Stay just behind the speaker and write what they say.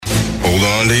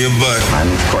under your butt. I'm,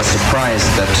 of course, surprised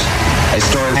that a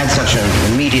story had such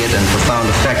an immediate and profound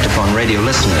effect upon radio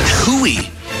listeners. Hooey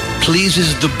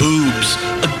pleases the boobs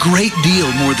a great deal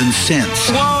more than sense.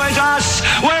 Woe is us!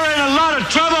 We're in a lot of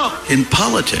trouble! In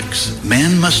politics,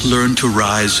 man must learn to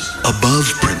rise above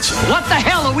principle. What the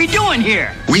hell are we doing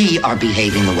here? We are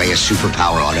behaving the way a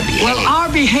superpower ought to behave. Well,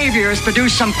 our behavior has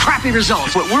produced some crappy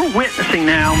results. What we're witnessing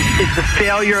now is the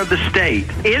failure of the state.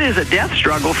 It is a death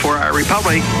struggle for our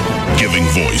republic. Giving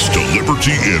voice to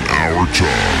liberty in our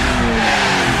time.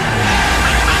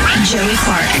 Joey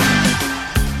Clark.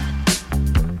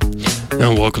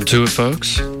 And welcome to it,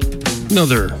 folks.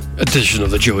 Another edition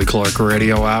of the Joey Clark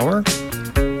Radio Hour.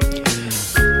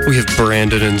 We have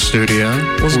Brandon in studio.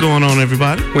 What's going on,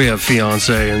 everybody? We have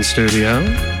Fiance in studio.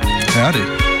 Howdy.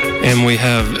 And we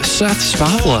have Seth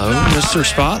Spotlow, Mr.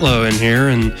 Spotlow in here,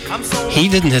 and he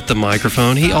didn't hit the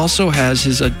microphone. He also has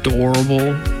his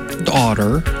adorable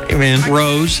daughter, hey, man.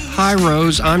 Rose. Hi,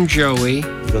 Rose. I'm Joey.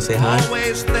 You gonna say hi?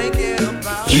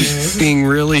 She's being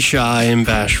really shy and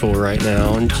bashful right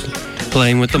now and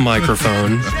playing with the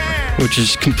microphone, which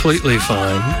is completely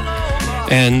fine.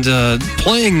 And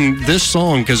playing this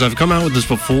song, because I've come out with this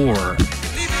before.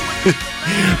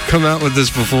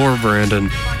 Brandon.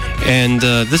 And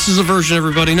this is a version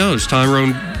everybody knows,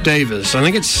 Tyrone Davis. I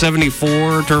think it's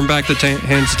 74, Turn Back the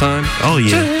Hands of Time. Oh,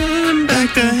 yeah. Turn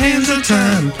back the hands of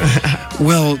time.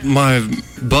 Well, my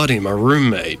buddy, my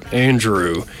roommate,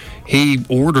 Andrew, he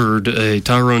ordered a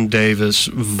Tyrone Davis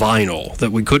vinyl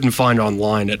that we couldn't find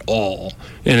online at all.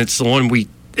 And it's the one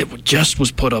it just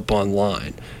was put up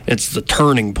online. It's the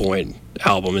Turning Point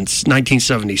album. It's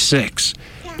 1976.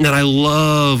 And I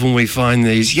love when we find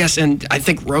these. Yes, and I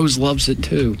think Rose loves it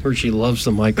too, or she loves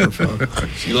the microphone.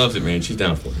 She loves it, man. She's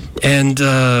down for it. And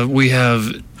we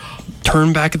have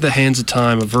Turn Back at the Hands of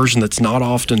Time, a version that's not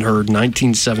often heard,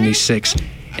 1976.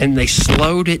 And they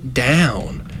slowed it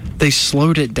down.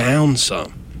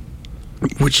 Some,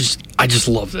 which is, I just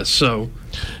love this. So,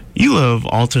 you love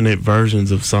alternate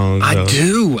versions of songs, though. I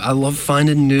do. I love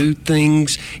finding new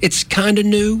things. It's kind of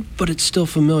new, but it's still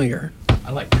familiar.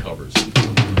 I like covers.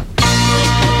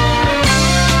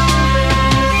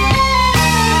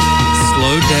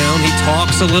 Slowed down. He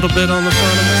talks a little bit on the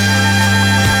front of it.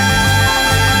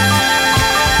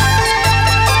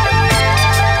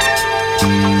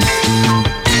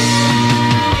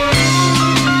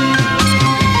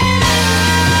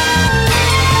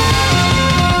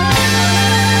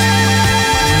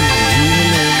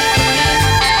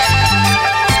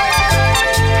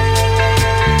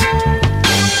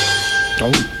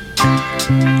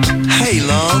 Hey,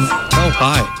 love. Oh,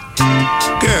 hi.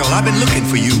 Girl, I've been looking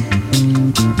for you.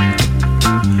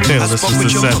 Hell, I this spoke was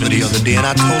with the your mother the 70s. other day, and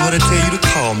I told her to tell you to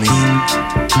call me.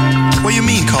 What do you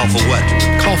mean, call for what?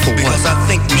 Call for what? Because I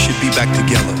think we should be back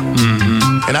together.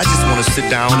 Mm-hmm. And I just want to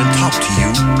sit down and talk to you.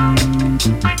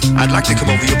 I'd like to come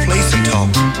over your place and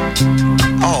talk.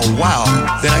 Oh, wow.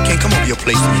 Then I can't come over your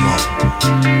place anymore.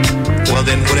 Well,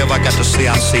 then, whatever I got to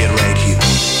say, I'll say it right here.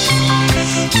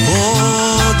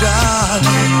 Oh,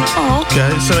 darling. Oh,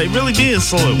 okay. So they really did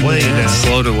slow it way down.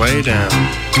 Slowed it way down.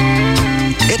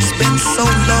 It's been so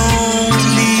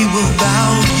lonely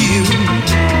without you.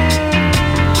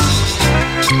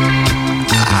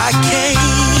 I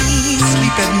can't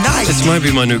sleep at night. This might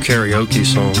be my new karaoke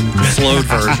song. Slowed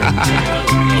version.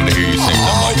 I want to hear you sing something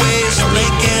like Always that.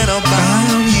 thinking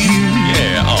about you.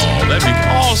 Yeah, oh, that'd be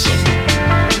awesome.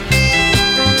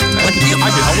 I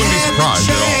wouldn't be surprised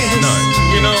at all. None.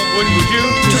 You know, would you?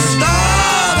 To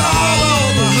start all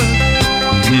over.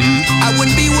 I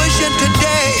wouldn't be wishing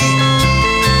today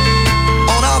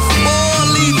on a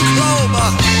four-leaf clover,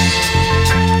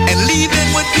 and leaving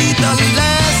would be the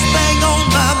last thing on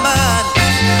my mind.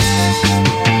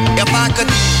 If I could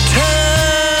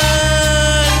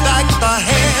turn back the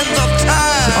hands of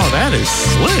time. Oh, that is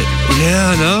slick.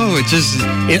 Yeah, I know.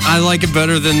 I like it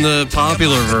better than the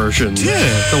popular version. Yeah.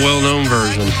 The well-known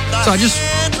version. So I just,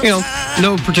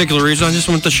 no particular reason. I just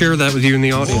wanted to share that with you in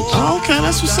the audience. Oh, okay,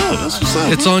 that's what's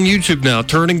up. It's on YouTube now.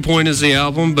 Turning Point is the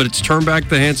album, but it's Turn Back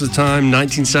the Hands of Time,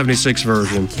 1976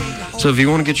 version. So if you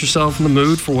want to get yourself in the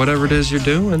mood for whatever it is you're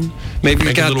doing, maybe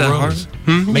you got that heart.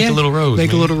 Make a little rose.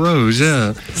 Make a little rose,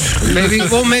 yeah. Maybe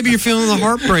you're feeling the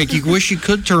heartbreak. You wish you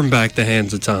could turn back the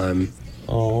hands of time.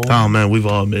 Oh, man, we've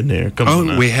all been there. Come on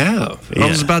now. We have. Yeah. I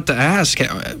was about to ask,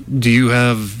 do you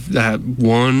have that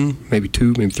one, maybe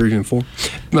two, maybe three, maybe four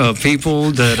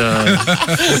people that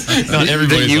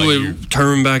that you would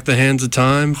turn back the hands of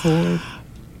time for?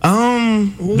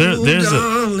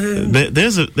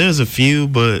 There's a few,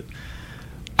 but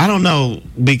I don't know,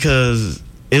 because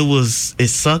it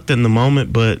sucked in the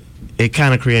moment, but it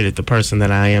kind of created the person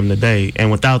that I am today.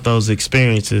 And without those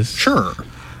experiences, sure,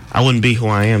 I wouldn't be who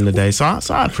I am today. So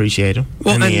I appreciate them.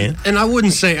 Well, and I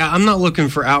wouldn't say I'm not looking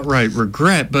for outright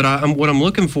regret, but what I'm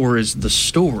looking for is the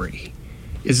story.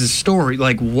 Is the story,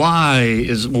 like, why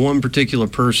is one particular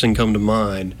person come to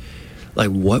mind? Like,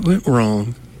 what went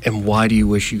wrong, and why do you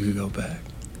wish you could go back?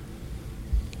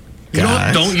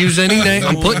 Don't use any names.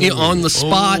 I'm putting you on the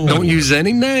spot. Don't use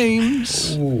any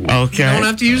names. Okay. You don't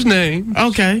have to use names.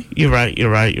 Okay. You're right. It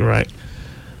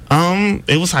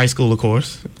was high school, of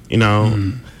course,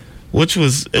 which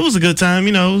was a good time,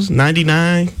 it was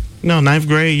 99, ninth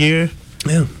grade year.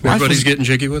 Yeah. Everybody's getting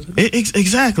jiggy with it.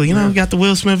 Exactly. Got the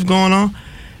Will Smith going on.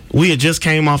 We had just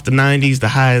came off the 90s, the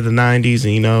high of the 90s,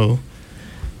 and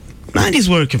 90s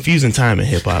were a confusing time in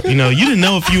hip-hop. You didn't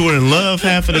know if you were in love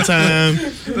half of the time.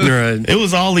 Right. It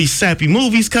was all these sappy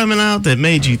movies coming out that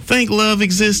made you think love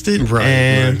existed. Right.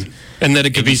 And that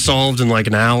it could be solved in like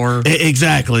an hour.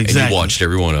 Exactly. And you watched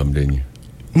every one of them, didn't you?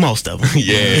 Most of them.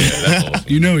 Yeah. That's awesome.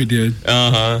 He did.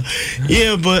 Uh-huh.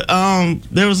 Yeah, but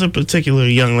there was a particular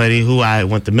young lady who I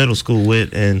went to middle school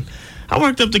with, and I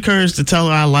worked up the courage to tell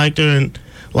her I liked her, and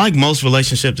like most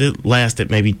relationships, it lasted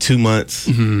maybe 2 months,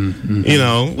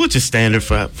 which is standard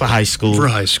for high school. For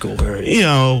high school,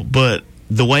 right. But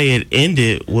the way it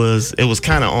ended was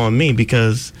kind of on me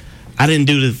because I didn't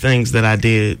do the things that I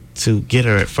did to get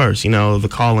her at first. The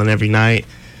calling every night,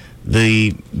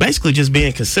 the basically just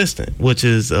being consistent, which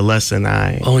is a lesson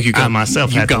I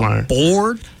myself had to learn.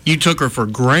 Bored? You took her for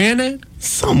granted?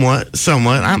 Somewhat.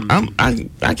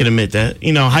 I can admit that.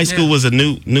 High school was a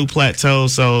new plateau,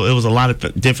 so it was a lot of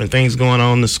different things going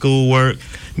on, the schoolwork,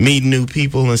 meeting new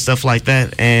people and stuff like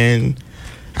that. And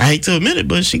I hate to admit it,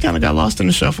 but she kind of got lost in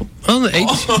the shuffle.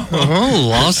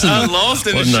 Lost in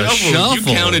the shuffle. You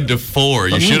counted to 4.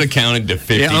 You should have counted to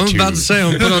 52. Yeah, I'm about to say,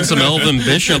 I'm put on some Elvin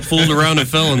Bishop, fooled around and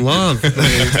fell in love.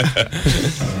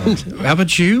 How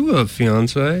about you, a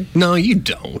fiance? No, you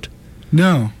don't.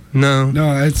 No.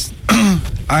 It's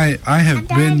I have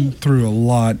been through a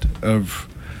lot of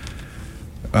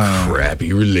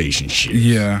crappy relationships.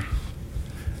 Yeah.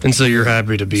 And so you're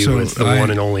happy to be with the one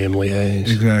and only Emily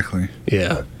Hayes. Exactly.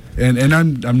 Yeah. And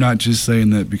I'm not just saying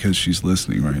that because she's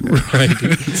listening right now. Right.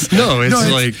 It's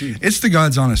the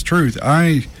God's honest truth.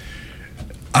 There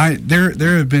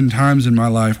have been times in my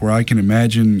life where I can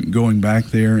imagine going back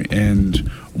there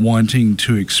and wanting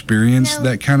to experience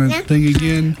that kind of thing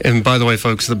again. And by the way,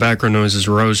 folks, the background noise is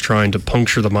Rose trying to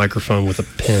puncture the microphone with a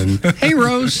pin. Hey,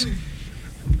 Rose.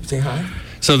 Say hi.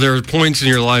 So there are points in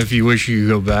your life you wish you could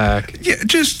go back. Yeah,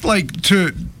 just like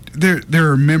there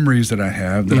are memories that I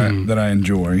have that I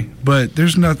enjoy, but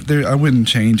there's not there. I wouldn't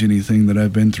change anything that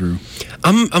I've been through.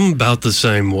 I'm about the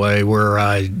same way where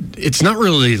it's not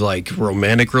really like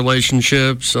romantic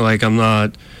relationships. Like I'm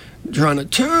not trying to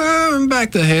turn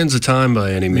back the hands of time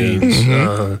by any means.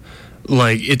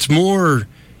 Like it's more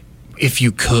if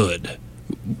you could.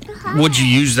 Would you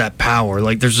use that power?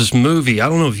 Like, there's this movie. I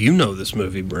don't know if you know this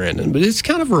movie, Brandon, but it's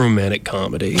kind of a romantic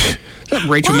comedy. It's got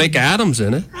Rachel McAdams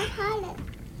in it.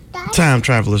 Time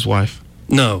Traveler's Wife.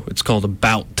 No, it's called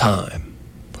About Time.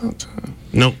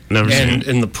 Nope, never seen it.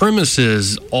 And the premise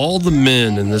is all the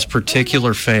men in this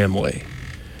particular family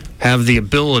have the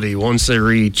ability, once they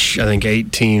reach, I think,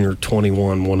 18 or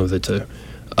 21, one of the two,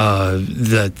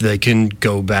 that they can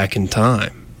go back in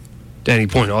time at any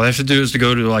point. All they have to do is to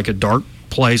go to, like, a dark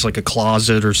place, like a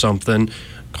closet or something,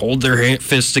 hold their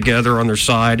fists together on their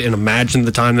side and imagine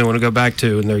the time they want to go back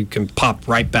to, and they can pop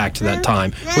right back to that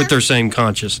time with their same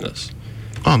consciousness.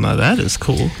 Oh, no, that is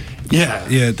cool. Yeah.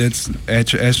 Yeah, that's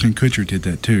Ashton Kutcher did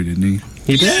that too, didn't he?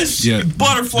 He did? Yes. Yeah.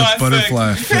 Butterfly effect.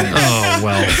 Oh,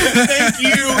 well. Thank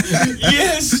you.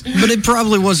 Yes. But it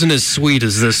probably wasn't as sweet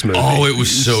as this movie. Oh, it was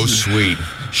so sweet.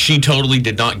 She totally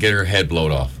did not get her head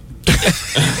blown off.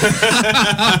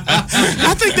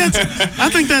 I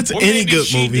think that's any good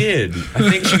she movie. Did. I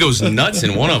think she goes nuts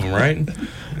in one of them, right?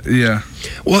 Yeah.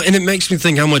 Well, and it makes me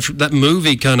think how much that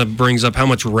movie kind of brings up how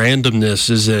much randomness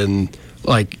is in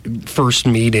like first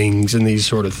meetings and these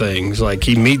sort of things. Like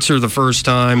he meets her the first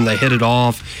time, they hit it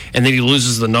off, and then he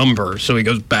loses the number, so he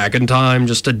goes back in time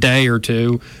just a day or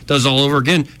two, does it all over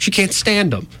again. She can't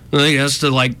stand him. And he has to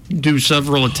like do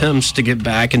several attempts to get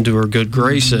back into her good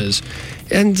graces.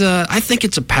 And I think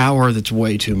it's a power that's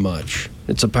way too much.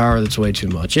 It's a power that's way too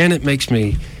much, and it makes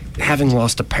me, having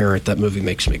lost a parent, that movie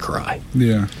makes me cry.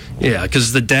 Yeah. Yeah,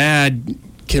 because the dad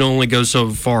can only go so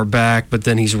far back, but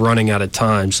then he's running out of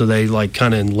time. So they like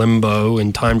kind of in limbo,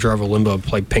 in time travel limbo,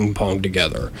 play ping pong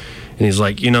together. And he's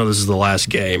like, you know, this is the last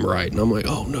game, right? And I'm like,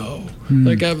 oh no,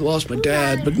 like I've lost my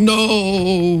dad, but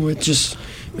no, it just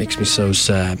makes me so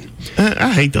sad.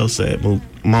 I hate those sad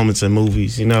moments in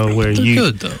movies, you know, where They're you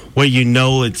good, though. where you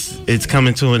know it's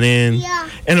coming to an end.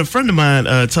 And a friend of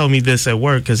mine told me this at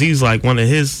work because he's like one of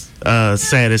his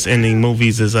saddest ending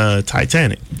movies is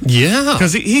Titanic. Yeah,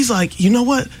 because he's like, you know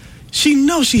what? She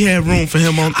knows she had room for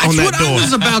him on that door. That's what I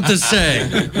was about to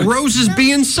say. Rose is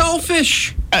being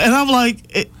selfish. And I'm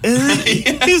like,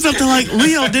 he was up there like,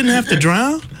 Leo didn't have to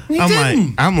drown.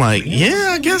 I'm like,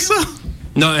 yeah, I guess so.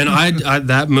 No, and I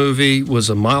that movie was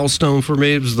a milestone for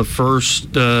me. It was the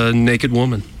first naked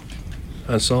woman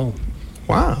I saw.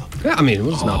 Wow. Yeah, I mean, it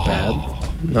was not bad.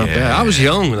 Not bad. I was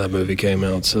young when that movie came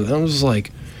out, so that was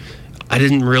like, I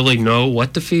didn't really know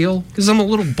what to feel because I'm a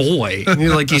little boy. And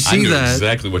you're like, you see I knew that.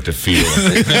 exactly what to feel.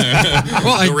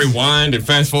 The rewind and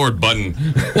fast forward button.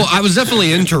 Well, I was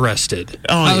definitely interested.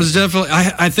 I was definitely.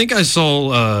 I think I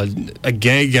saw a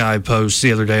gay guy post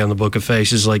the other day on the Book of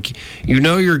Faces, like, you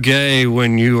know you're gay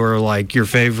when you are like your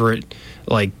favorite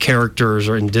like characters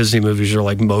or in Disney movies are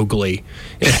like Mowgli.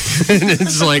 And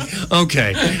it's like,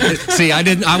 okay. See,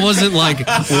 I wasn't like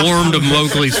warm to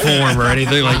Mowgli's form or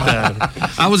anything like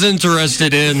that. I was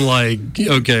interested in like,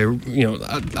 okay, you know,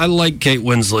 I like Kate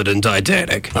Winslet in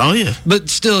Titanic. Oh yeah. But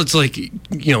still, it's like, you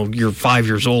know, you're 5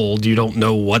 years old, you don't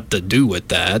know what to do with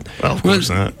that. Well, of course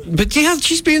not. But yeah,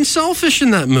 she's being selfish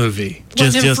in that movie.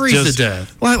 Let him freeze to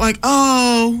death. Like,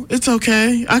 oh, it's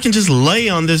okay. I can just lay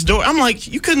on this door. I'm like,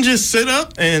 you couldn't just sit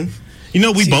up and, you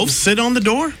know, we both sit on the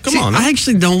door? Come on. I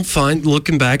actually don't find,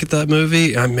 looking back at that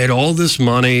movie, I made all this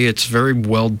money. It's very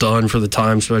well done for the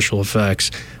time, special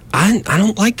effects. I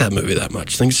don't like that movie that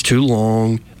much. I think it's too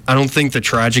long. I don't think the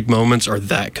tragic moments are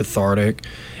that cathartic.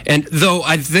 And though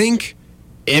I think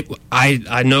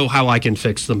I know how I can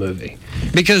fix the movie.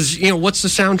 Because, you know, what's the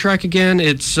soundtrack again?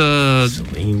 It's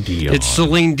Celine Dion. It's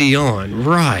Celine Dion.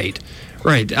 Right.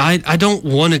 I don't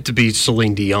want it to be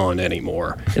Celine Dion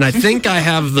anymore. And I think I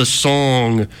have the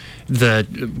song that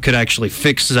could actually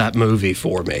fix that movie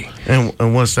for me.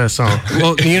 And what's that song?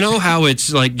 Well, you know how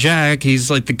it's like Jack, he's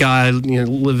like the guy, you know,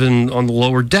 living on the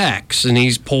lower decks, and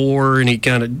he's poor, and he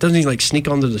kind of, doesn't he like sneak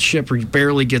onto the ship, or he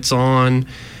barely gets on?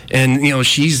 And, you know,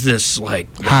 she's this,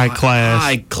 like, high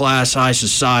class, high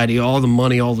society, all the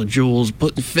money, all the jewels,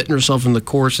 fitting herself in the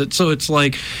corset. So it's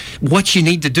like what you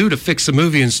need to do to fix the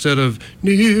movie instead of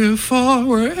near, far,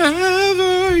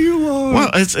 wherever you are. Well,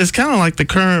 it's kind of like the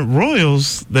current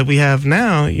royals that we have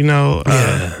now, you know.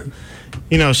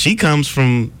 You know, she comes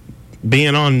from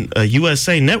being on a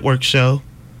USA Network show.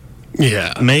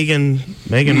 Yeah.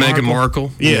 Meghan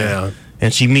Markle. Yeah.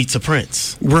 And she meets a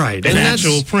prince. Right. An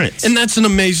actual prince. And that's an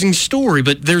amazing story.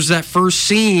 But there's that first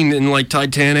scene in, like,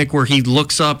 Titanic where he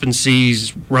looks up and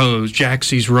sees Rose. Jack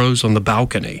sees Rose on the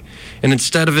balcony. And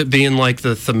instead of it being like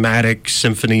the thematic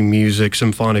symphonic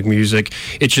music,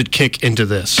 it should kick into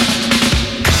this.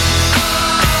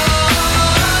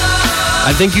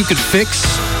 I think you could fix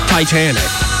Titanic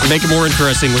and make it more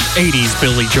interesting with 80s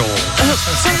Billy Joel.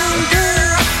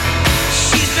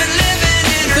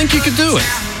 I think you could do it.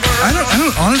 I don't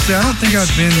honestly, I don't think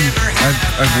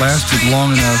I've lasted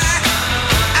long enough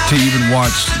to even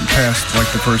watch past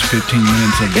like the first 15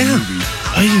 minutes of the movie.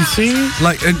 Are you serious?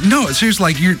 Like, no,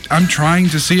 seriously, like I'm trying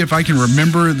to see if I can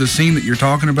remember the scene that you're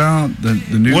talking about, the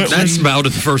nude scene. That's about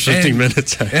in the first 15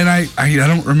 minutes. And I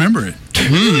don't remember it.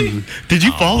 Did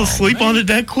you fall asleep on it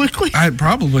that quickly? I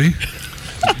probably.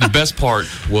 The best part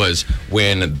was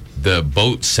when the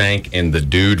boat sank and the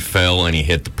dude fell and he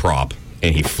hit the prop.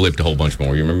 And he flipped a whole bunch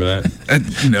more. You remember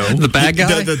that? No. The bad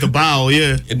guy? The bow,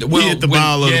 yeah. Well, he hit the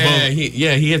bow of the boat.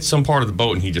 He hit some part of the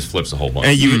boat and he just flips a whole bunch.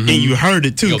 And you heard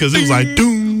it, too, because it was like,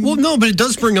 doom. Well, no, but it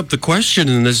does bring up the question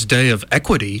in this day of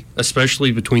equity,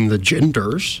 especially between the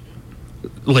genders.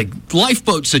 Like,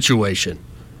 lifeboat situation.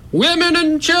 Women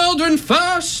and children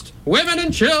first. Women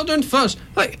and children first.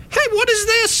 Like, hey, what is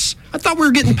this? I thought we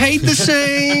were getting paid the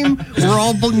same. We're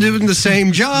all doing the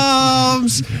same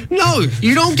jobs. No,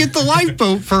 you don't get the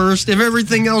lifeboat first if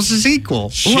everything else is equal.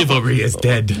 Chivalry is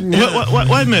dead. Wait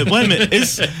a minute.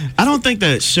 I don't think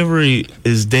that chivalry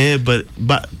is dead, but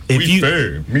if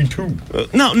me too.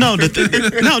 No.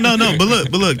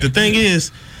 But look. The thing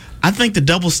is, I think the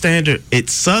double standard, it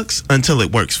sucks until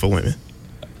it works for women.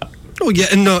 Oh yeah,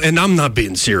 and I'm not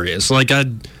being serious. Like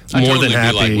I'm more than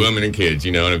happy. Be like women and kids,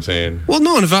 you know what I'm saying? Well,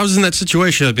 no, and if I was in that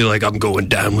situation, I'd be like, I'm going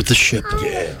down with the ship.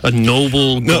 Yeah. A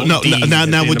noble deed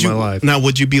now would you my life. Now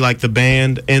would you be like the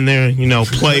band in there, you know,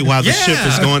 play while the ship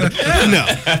is going?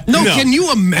 No. Can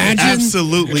you imagine?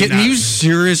 Absolutely Can not. you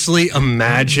seriously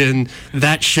imagine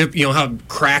that ship, you know, how it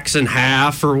cracks in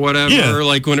half or whatever? Yeah.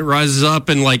 Like when it rises up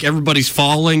and like everybody's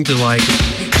falling to like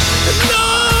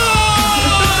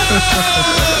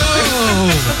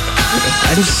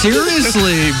And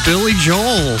seriously, Billy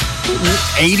Joel,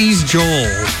 80s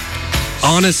Joel.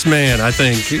 Honest man, I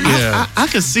think. Yeah. I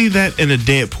could see that in a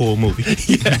Deadpool movie.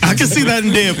 Yeah. I could see that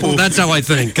in Deadpool. Well, that's how I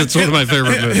think. It's one of my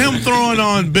favorite movies. Him throwing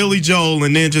on Billy Joel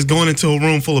and then just going into a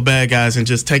room full of bad guys and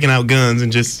just taking out guns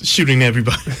and just shooting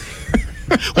everybody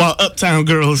while Uptown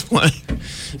Girl is playing.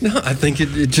 No, I think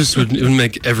it just would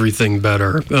make everything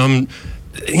better.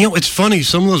 It's funny.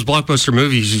 Some of those blockbuster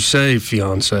movies, you say,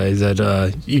 fiance,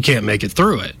 that you can't make it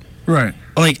through it. Right.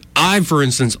 Like, I, for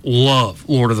instance, love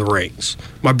Lord of the Rings.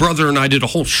 My brother and I did a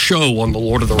whole show on the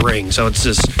Lord of the Rings, so it's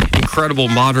this incredible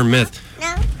modern myth.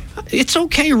 It's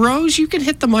okay, Rose. You can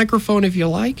hit the microphone if you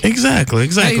like. Exactly.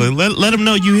 Hey, let them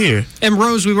know you here. And,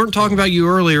 Rose, we weren't talking about you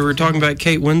earlier. We were talking about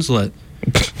Kate Winslet.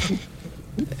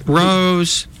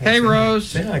 Rose. Hey,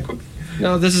 Rose.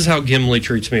 No, this is how Gimli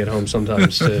treats me at home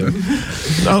sometimes, too.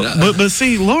 But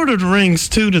see, Lord of the Rings,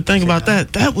 too, to think about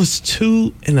that was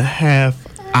 2.5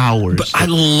 hours. But I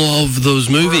love those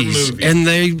movies, and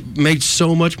they made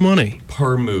so much money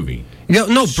per movie. Yeah,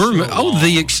 no,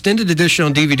 the extended edition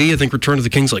on DVD, I think Return of the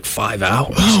King's like 5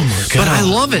 hours. Oh my god! But I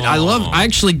love it. I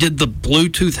actually did the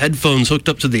Bluetooth headphones hooked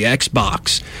up to the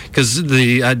Xbox because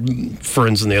I had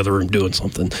friends in the other room doing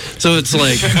something. So it's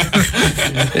like,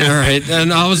 all right.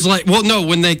 And I was like, well, no.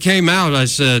 When they came out, I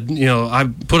said, I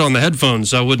put on the headphones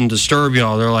so I wouldn't disturb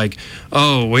y'all. They're like,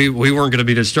 oh, we weren't going to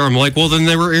be disturbed. I'm like, well, then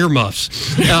they were earmuffs.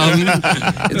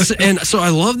 And so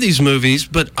I love these movies,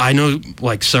 but I know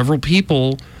like several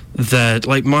people that,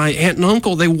 like my aunt and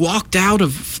uncle, they walked out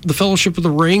of the Fellowship of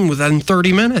the Ring within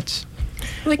 30 minutes.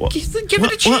 Like, give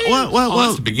it a chance. Well,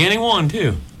 that's the beginning one,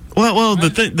 too. Well,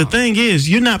 the thing is,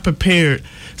 you're not prepared.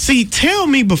 See, tell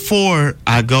me before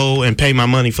I go and pay my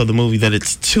money for the movie that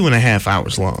it's 2.5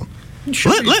 hours long.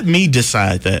 Sure. Let me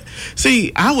decide that.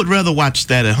 See, I would rather watch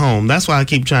that at home. That's why I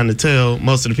keep trying to tell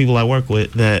most of the people I work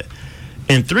with that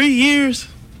in 3 years,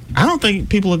 I don't think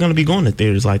people are going to be going to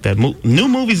theaters like that. New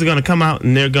movies are going to come out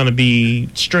and they're going to be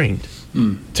streamed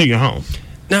to your home.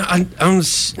 Now, I'm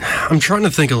trying to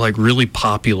think of like really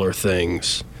popular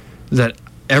things that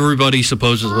everybody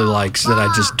supposedly likes that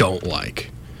I just don't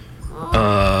like.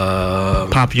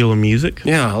 Popular music?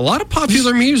 Yeah, a lot of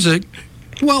popular music.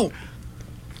 Well,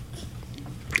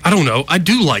 I don't know. I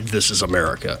do like This Is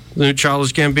America. The new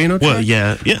Childish Gambino track. Well,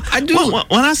 yeah. I do. When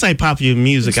I say popular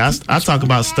music, I talk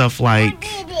about stuff like,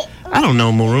 I don't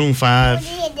know, Maroon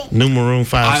 5, new Maroon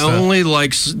 5 I stuff. only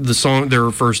like the song,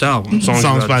 their first album,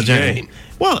 Songs by Jane.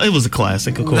 Well, it was a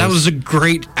classic, of course. That was a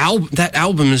great album. That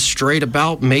album is straight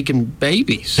about making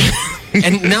babies.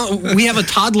 And now we have a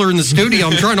toddler in the studio.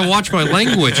 I'm trying to watch my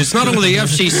language. It's not only the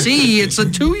FCC, it's a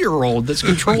 2-year-old that's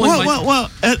controlling Well,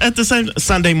 at the same,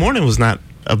 Sunday Morning was not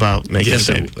about making yes,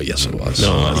 babies. Yes, it was.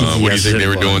 No, what do you think they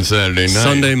were doing Saturday night?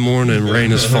 Sunday morning,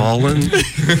 rain has fallen.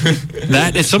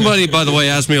 That is, somebody, by the way,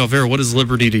 asked me off air, what is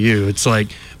liberty to you? It's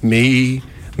like me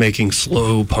making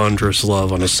slow, ponderous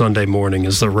love on a Sunday morning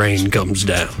as the rain comes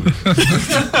down.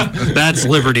 That's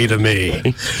liberty to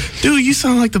me. Dude, you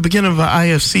sound like the beginning of an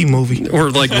IFC movie. Or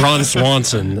like Ron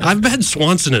Swanson. I've had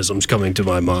Swansonisms coming to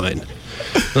my mind.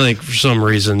 Like, for some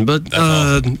reason. But,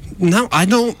 no, I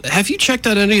don't. Have you checked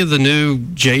out any of the new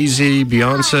Jay-Z,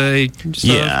 Beyonce stuff?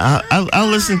 Yeah, I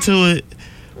listened to it.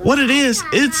 What it is,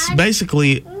 it's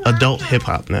basically adult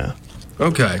hip-hop now.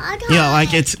 Okay. Yeah,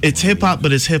 like it's hip-hop,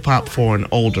 but it's hip-hop for an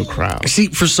older crowd. See,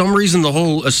 for some reason, the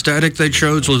whole aesthetic they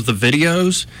chose was the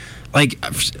videos. Like,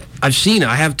 I've seen it.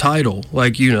 I have Tidal,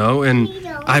 like, and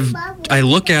I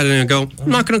look at it and go,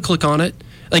 I'm not going to click on it.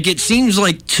 Like, it seems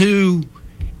like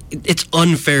it's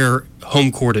unfair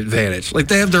home court advantage. Like,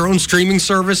 they have their own streaming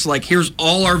service. Like, here's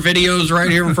all our videos right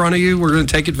here in front of you. We're going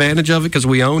to take advantage of it because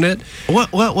we own it.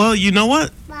 Well, you know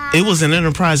what? It was an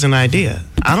enterprising idea.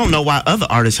 I don't know why other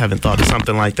artists haven't thought of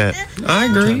something like that. I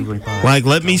agree. Like,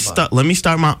 let me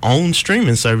start my own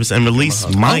streaming service and release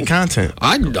my content.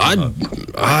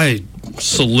 I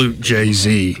salute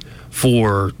Jay-Z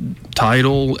for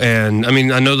Tidal, and I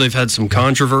mean, I know they've had some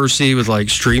controversy with like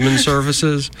streaming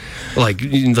services, like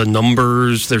the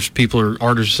numbers. There's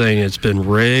artists saying it's been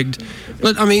rigged,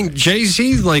 but I mean,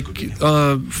 Jay-Z, like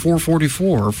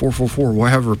 444 or 444,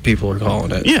 whatever people are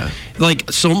calling it. Yeah, like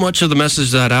so much of the message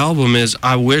of that album is,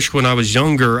 I wish when I was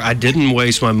younger I didn't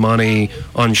waste my money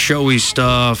on showy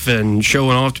stuff and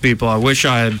showing off to people. I wish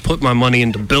I had put my money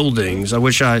into buildings. I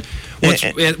wish what's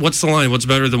the line? What's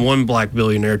better than one black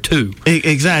billionaire? Two.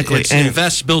 Exactly. It's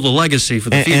invest, build a legacy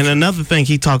for the future. And another thing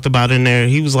he talked about in there,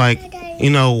 he was like,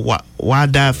 why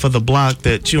die for the block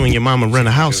that you and your mama rent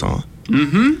a house on?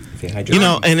 Mm-hmm.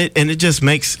 And it just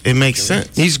makes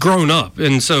sense. He's grown up,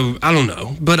 and so I don't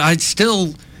know, but I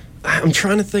still I'm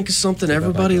trying to think of something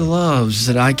everybody loves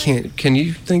that I can't. Can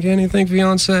you think of anything,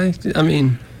 Beyonce? I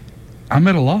mean, I'm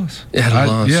at a loss. At a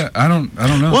loss. Yeah, I don't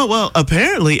know. Well,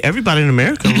 apparently everybody in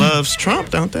America loves Trump,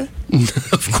 don't they?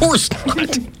 Of course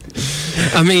not.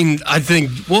 I mean, I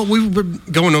think, well, we were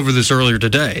going over this earlier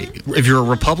today. If you're a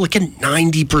Republican,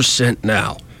 90%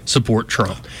 now support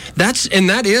Trump.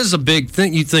 That is a big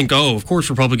thing. You think, oh, of course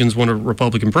Republicans want a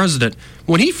Republican president.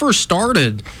 When he first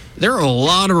started, there are a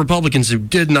lot of Republicans who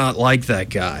did not like that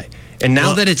guy. And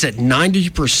now that it's at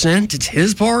 90%, it's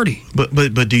his party. But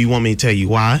do you want me to tell you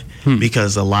why?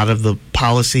 Because a lot of the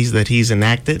policies that he's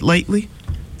enacted lately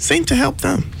seem to help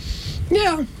them.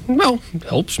 Yeah, well, it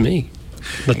helps me.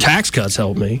 The tax cuts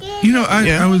help me. You know,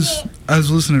 I was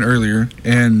listening earlier,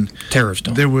 and tariffs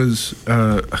don't. There was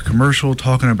a commercial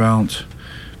talking about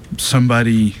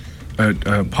somebody,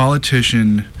 a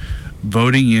politician,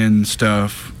 voting in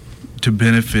stuff to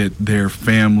benefit their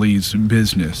family's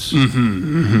business. I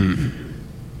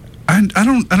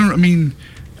mean,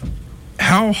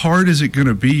 how hard is it going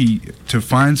to be to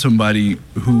find somebody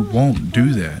who won't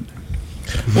do that?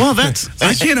 Well,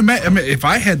 I can't imagine. I mean, if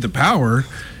I had the power,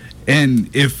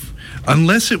 and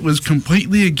unless it was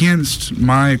completely against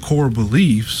my core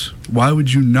beliefs, why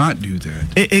would you not do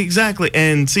that? Exactly.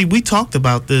 And see, we talked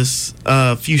about this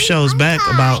a few shows back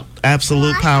about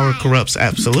absolute power corrupts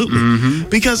absolutely.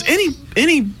 Because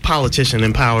any politician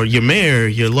in power, your mayor,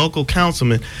 your local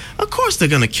councilman, of course they're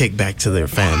going to kick back to their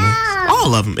family.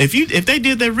 All of them. If they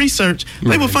did their research,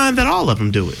 they would find that all of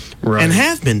them do it. Right. And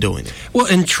have been doing it. Well,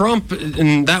 and Trump,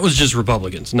 and that was just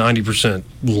Republicans. 90%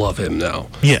 love him now.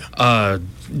 Yeah.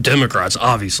 Democrats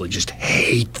obviously just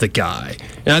hate the guy.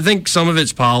 And I think some of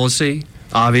it's policy.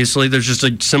 Obviously, there's just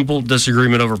a simple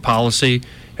disagreement over policy.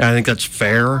 And I think that's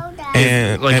fair.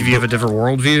 And if you have a different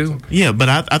worldview. Yeah, but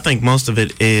I think most of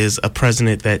it is a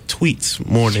president that tweets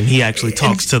more than he actually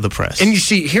talks to the press. And you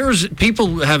see,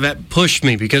 people have pushed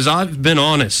me because I've been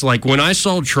honest. Like when I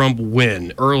saw Trump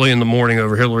win early in the morning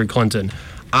over Hillary Clinton,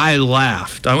 I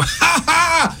laughed. I went, ha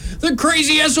ha! The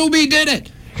crazy SOB did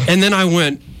it. And then I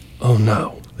went, oh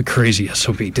no. The crazy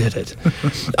SOB did it.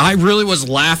 I really was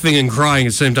laughing and crying at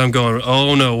the same time going,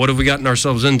 oh no, what have we gotten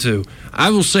ourselves into?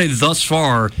 I will say thus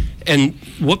far, and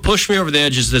what pushed me over the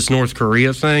edge is this North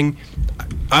Korea thing.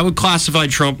 I would classify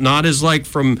Trump not as like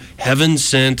from heaven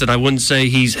sent, and I wouldn't say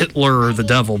he's Hitler or the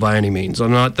devil by any means. I'm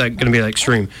not going to be that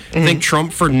extreme. I think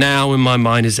Trump for now in my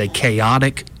mind is a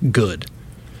chaotic good.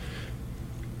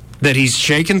 That he's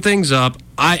shaking things up.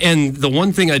 And the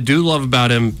one thing I do love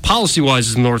about him, policy-wise,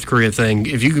 is the North Korea thing.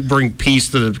 If you could bring peace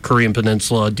to the Korean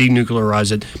Peninsula,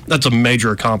 denuclearize it, that's a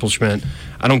major accomplishment.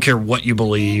 I don't care what you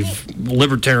believe,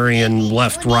 libertarian,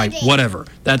 left, right, whatever.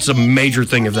 That's a major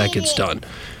thing if that gets done.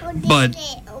 But,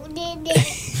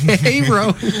 hey,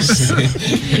 Rose.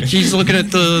 She's looking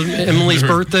at the Emily's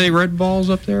birthday red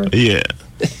balls up there. Yeah.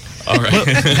 All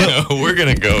right. We're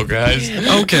going to go, guys.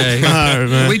 Okay. All right,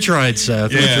 man. We tried,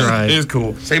 Seth. We tried. It was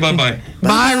cool. Say bye-bye.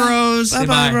 Bye, Rose. Say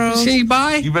bye. Rose. Say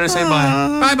bye. You better say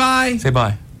bye. Bye-bye. Say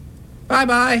bye.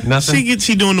 Bye-bye. Nothing?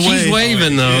 She doing the wave. She's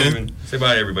waving, though. Yeah. Say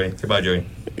bye, everybody. Say bye, Joey.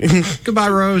 Goodbye,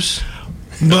 Rose.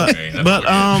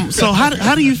 So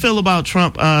how do you feel about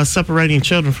Trump separating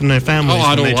children from their families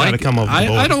when they try to come over the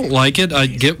border? I don't like it. I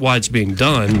get why it's being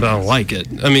done, but I don't like it.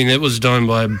 I mean, it was done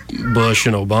by Bush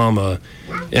and Obama,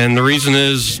 and the reason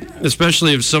is,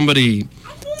 especially if the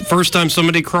first time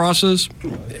somebody crosses,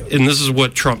 and this is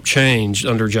what Trump changed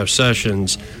under Jeff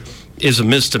Sessions, is a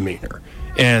misdemeanor.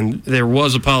 And there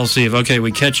was a policy of, okay,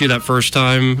 we catch you that first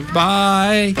time,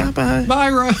 bye. Bye-bye. Bye,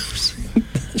 Rose.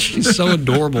 She's so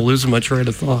adorable, losing my train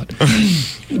of thought.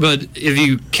 But if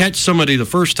you catch somebody the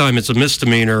first time, it's a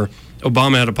misdemeanor.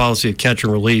 Obama had a policy of catch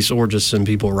and release or just send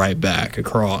people right back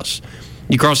across.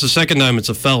 You cross the second time, it's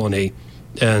a felony.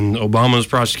 And Obama was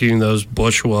prosecuting those,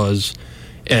 Bush was.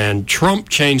 And Trump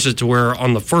changed it to where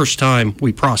on the first time,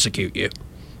 we prosecute you.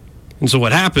 And so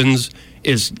what happens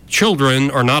is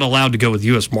children are not allowed to go with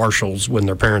U.S. Marshals when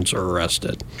their parents are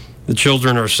arrested. The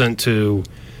children are sent to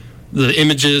the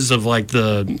images of like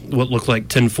what look like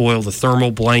tinfoil, the thermal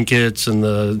blankets, and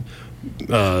the.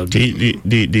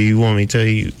 Do you want me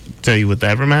to tell you what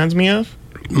that reminds me of?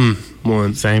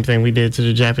 One. Same thing we did to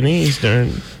the Japanese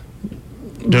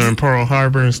during Pearl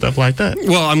Harbor and stuff like that.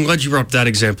 Well, I'm glad you brought up that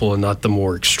example and not the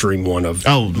more extreme one of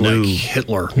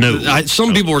Hitler. No.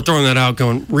 Some people were throwing that out,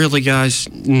 going, "Really, guys?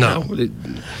 No."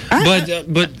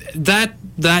 But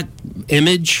that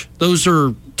image, those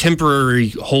are temporary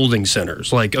holding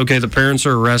centers. Like, okay, the parents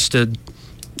are arrested,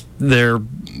 they're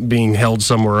being held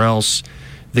somewhere else.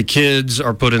 The kids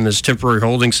are put in this temporary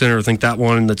holding center. I think that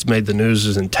one that's made the news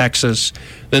is in Texas.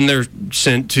 Then they're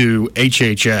sent to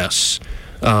HHS,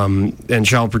 and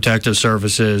Child Protective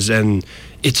Services, and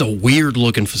it's a weird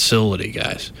looking facility,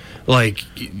 guys. Like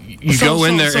you go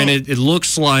in there and it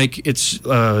looks like it's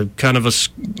kind of a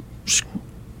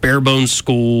bare bones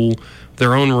school.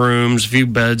 Their own rooms, a few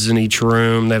beds in each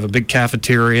room. They have a big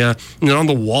cafeteria. And on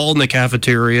the wall in the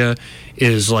cafeteria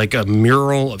is like a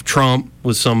mural of Trump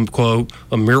with some quote,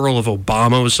 a mural of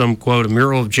Obama with some quote, a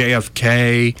mural of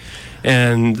JFK.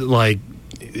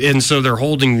 And so they're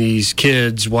holding these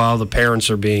kids while the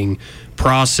parents are being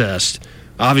processed.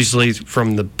 Obviously,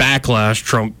 from the backlash,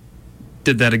 Trump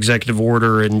did that executive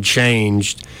order and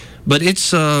changed. But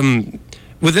it's,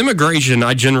 with immigration,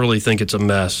 I generally think it's a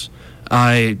mess.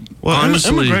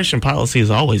 Honestly, immigration policy has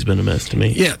always been a mess to me.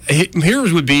 Yeah,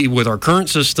 here's would be with our current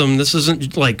system. This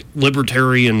isn't like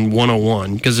libertarian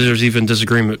 101 because there's even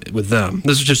disagreement with them.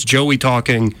 This is just Joey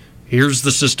talking. Here's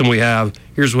the system we have.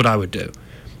 Here's what I would do,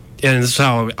 and this is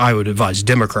how I would advise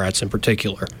Democrats in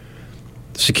particular.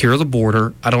 Secure the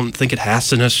border. I don't think it has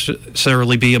to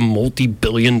necessarily be a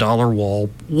multi-billion-dollar wall.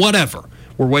 Whatever.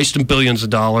 We're wasting billions of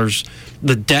dollars.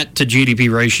 The debt to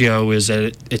GDP ratio is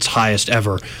at its highest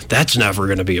ever. That's never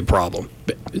going to be a problem.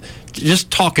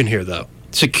 Just talking here, though.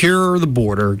 Secure the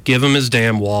border. Give him his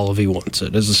damn wall if he wants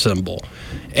it as a symbol.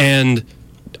 And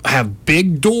have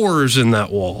big doors in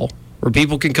that wall where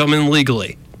people can come in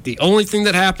legally. The only thing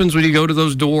that happens when you go to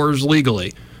those doors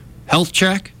legally, health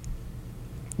check.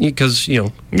 Because, Yeah.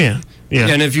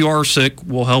 And if you are sick,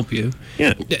 we'll help you.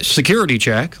 Yeah. Security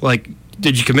check. Like,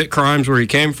 did you commit crimes where you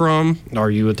came from? Are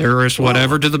you a terrorist?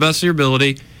 Whatever, to the best of your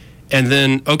ability. And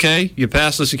then, okay, you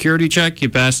pass the security check, you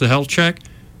pass the health check,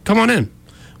 come on in.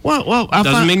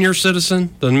 Doesn't mean you're a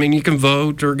citizen. Doesn't mean you can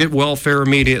vote or get welfare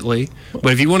immediately.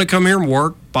 But if you want to come here and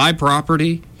work, buy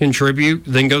property, contribute,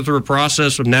 then go through a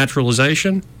process of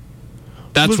naturalization,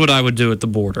 that's what I would do at the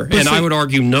border. And I would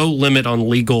argue no limit on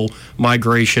legal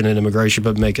migration and immigration,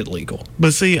 but make it legal.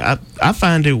 But see, I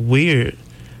find it weird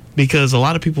because a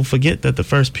lot of people forget that the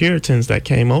first Puritans that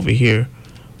came over here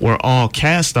were all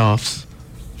cast-offs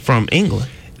from England.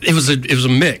 It was a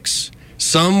mix.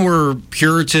 Some were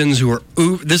Puritans who were,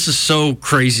 this is so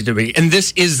crazy to me, and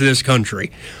this is this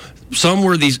country. Some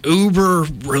were these uber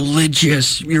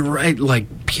religious, you're right,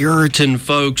 like Puritan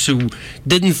folks who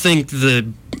didn't think the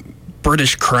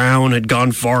British crown had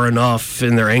gone far enough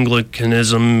in their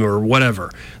Anglicanism or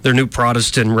whatever, their new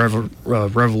Protestant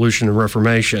revolution and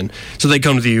Reformation. So they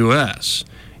come to the U.S.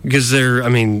 because they're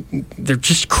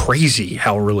just crazy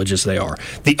how religious they are.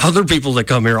 The other people that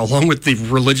come here, along with the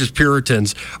religious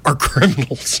Puritans, are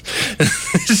criminals.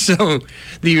 So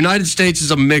the United States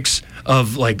is a mix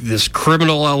of like this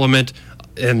criminal element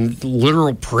and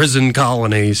literal prison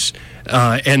colonies,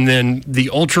 and then the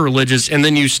ultra-religious, and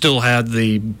then you still had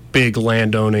the big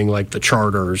landowning, like the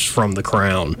charters from the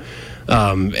crown.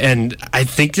 And I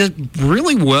think that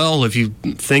really well, if you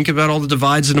think about all the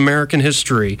divides in American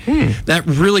history, that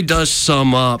really does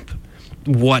sum up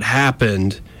what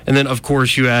happened. And then, of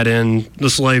course, you add in the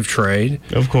slave trade.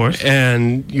 Of course.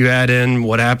 And you add in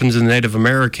what happens in Native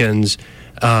Americans.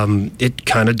 It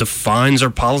kind of defines our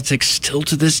politics still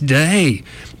to this day.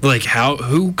 Like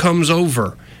who comes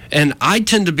over. And I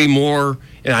tend to be more,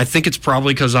 and I think it's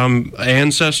probably because I'm my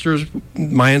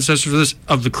ancestors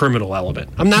of the criminal element.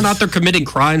 I'm not out there committing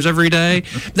crimes every day.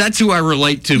 That's who I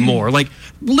relate to more. Like,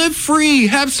 live free,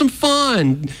 have some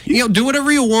fun, do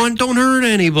whatever you want, don't hurt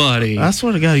anybody. I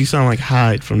swear to God, you sound like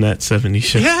Hyde from that 70s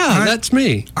show. Yeah, that's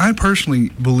me. I personally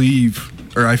believe,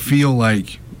 or I feel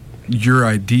like your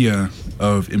idea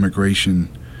of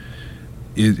immigration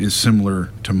is similar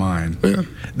to mine. Yeah.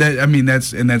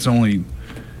 That's only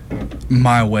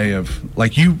my way of,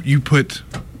 like, you put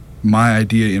my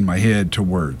idea in my head to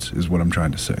words is what I'm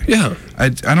trying to say. Yeah. I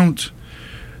don't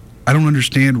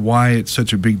understand why it's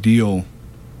such a big deal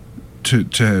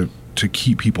to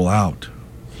keep people out.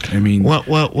 I mean,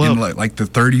 well, in like the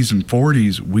 30s and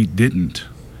 40s, we didn't,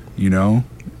 there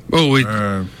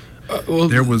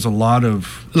was a lot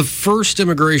of the first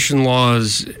immigration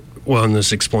laws. Well, and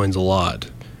this explains a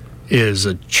lot. Is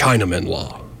a Chinaman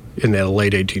law in the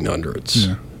late 1800s.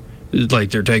 Yeah.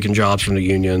 Like they're taking jobs from the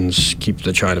unions, keep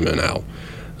the Chinamen out.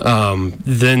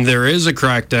 Then there is a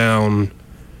crackdown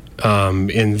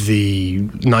in the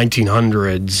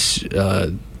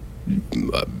 1900s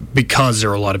because there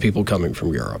are a lot of people coming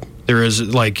from Europe. There is,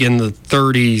 like, in the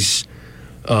 30s,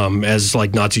 as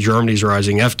like Nazi Germany's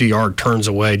rising, FDR turns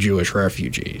away Jewish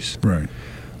refugees. Right.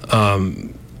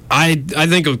 I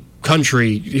think a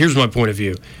country, here's my point of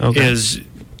view, is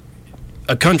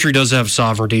a country does have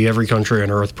sovereignty. Every country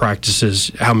on earth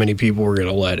practices how many people we're going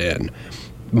to let in.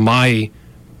 My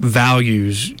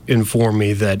values inform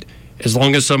me that As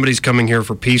long as somebody's coming here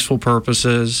for peaceful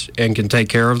purposes and can take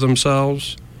care of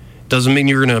themselves, doesn't mean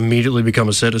you're going to immediately become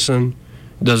a citizen.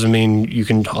 Doesn't mean you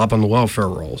can hop on the welfare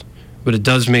rolls. But it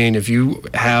does mean if you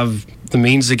have the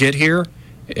means to get here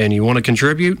and you want to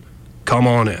contribute, come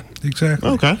on in. Exactly.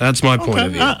 Okay. That's my point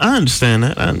of view. I understand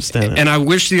that. And I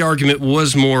wish the argument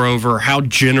was more over how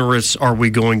generous are we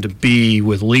going to be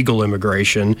with legal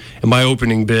immigration. And my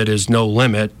opening bid is no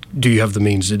limit. Do you have the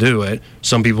means to do it?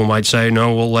 Some people might say,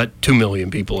 no, we'll let 2 million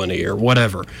people in a year,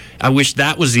 whatever. I wish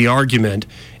that was the argument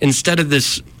instead of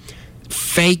this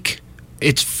fake.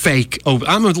 It's fake. Oh,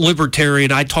 I'm a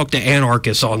libertarian. I talk to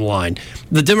anarchists online.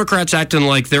 The Democrats acting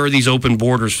like there are these open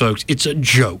borders, folks. It's a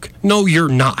joke. No, you're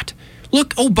not.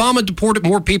 Look, Obama deported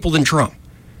more people than Trump.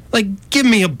 Like, give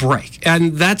me a break.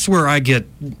 And that's where I get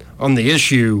on the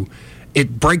issue.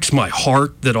 It breaks my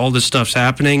heart that all this stuff's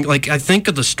happening. Like, I think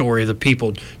of the story of the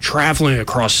people traveling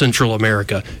across Central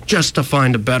America just to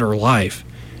find a better life.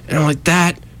 And I'm like,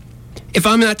 if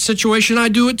I'm in that situation, I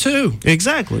do it too.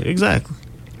 Exactly.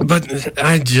 But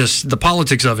the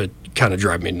politics of it kind of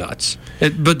drive me nuts.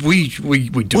 But we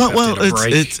do have to hit a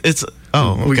break.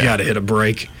 We got to hit a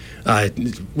break.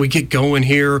 We get going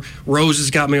here. Rose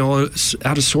has got me all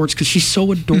out of sorts because she's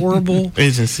so adorable.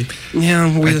 Agency.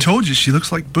 Yeah. I told you, she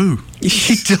looks like Boo.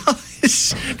 She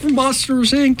does. From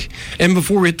Monsters, Inc. And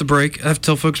before we hit the break, I have to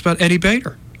tell folks about Eddie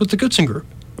Bader with the Goodson Group.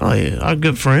 Oh, yeah. Our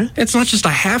good friend. It's not just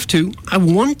I have to. I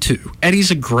want to.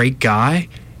 Eddie's a great guy.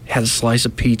 Had a slice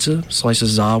of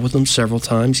za with him several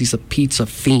times. He's a pizza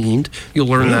fiend. You'll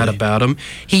learn that about him.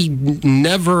 He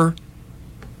never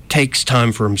takes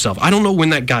time for himself. I don't know when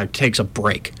that guy takes a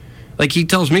break. Like, he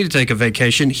tells me to take a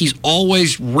vacation. He's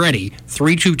always ready.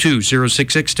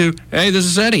 322-0662. Hey, this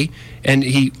is Eddie. And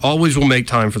he always will make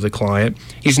time for the client.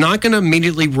 He's not going to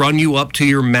immediately run you up to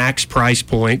your max price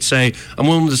point. Say, I'm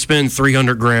willing to spend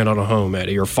 $300,000 on a home,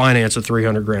 Eddie, or finance a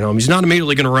 $300,000 home. He's not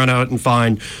immediately going to run out and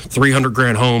find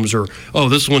 $300,000 homes or,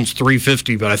 this one's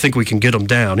 $350,000, but I think we can get them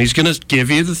down. He's going to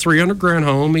give you the $300,000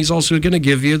 home. He's also going to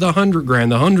give you the $100,000,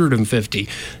 the $150,000.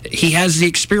 He has the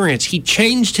experience. He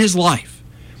changed his life.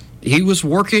 He was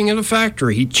working in a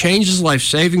factory. He changed his life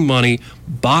saving money,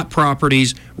 bought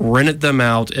properties, rented them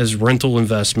out as rental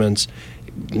investments,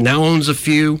 now owns a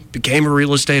few, became a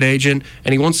real estate agent,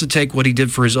 and he wants to take what he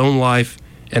did for his own life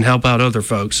and help out other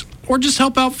folks. Or just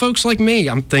help out folks like me.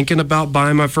 I'm thinking about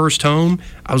buying my first home.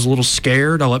 I was a little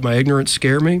scared. I let my ignorance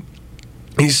scare me.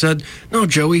 He said, no,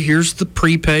 Joey, here's the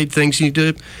prepaid things you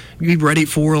did. Be ready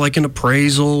for, like an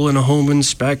appraisal and a home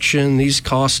inspection, these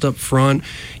costs up front.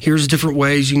 Here's different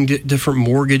ways you can get different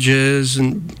mortgages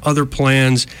and other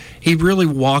plans. He really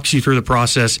walks you through the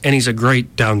process, and he's a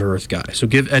great down-to-earth guy. So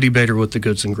give Eddie Bader with the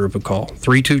Goodson Group a call,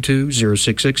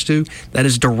 322-0662. That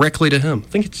is directly to him. I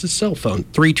think it's his cell phone,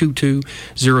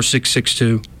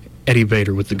 322-0662, Eddie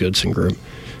Bader with the Goodson Group.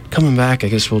 Coming back, I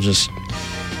guess we'll just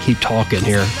keep talking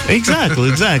here. Exactly,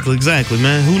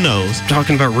 man. Who knows?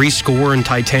 Talking about Rescoring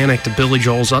Titanic to Billy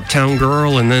Joel's Uptown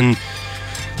Girl, and then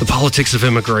the politics of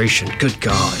immigration. Good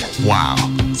God. Wow.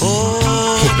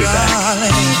 We'll be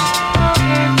back.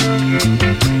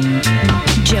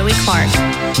 Joey Clark.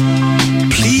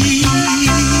 Please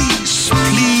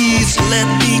let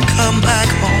me come back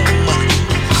home.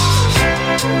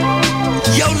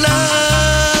 Your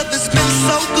love has been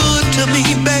so good to me,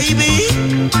 baby.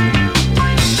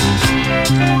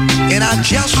 And I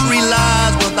just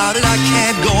realized without it I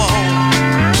can't go on.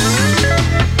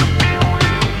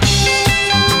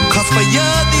 'Cause for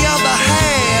you're the other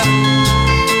half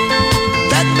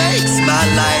that makes my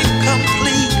life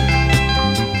complete.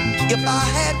 If I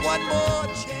had one more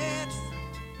chance.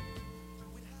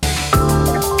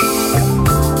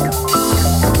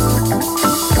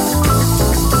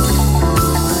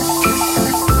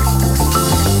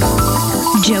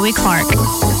 Joey Clark.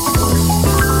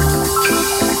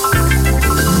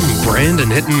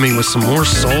 Brandon hitting me with some more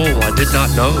soul I did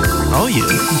not know. Oh, yeah.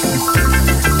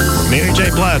 Mary J.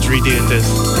 Blige redid this.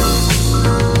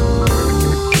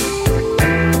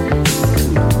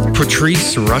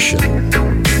 Patrice Rushen.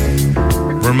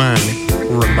 Remind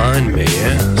me,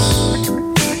 yes.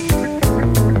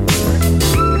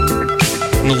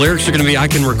 And the lyrics are going to be, I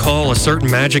can recall a certain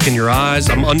magic in your eyes.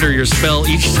 I'm under your spell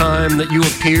each time that you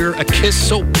appear. A kiss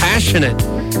so passionate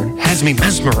has me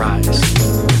mesmerized.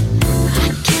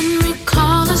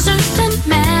 A certain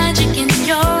magic in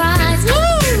your eyes.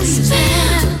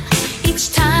 Spell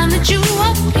each time that you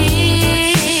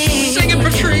appear. Sing it,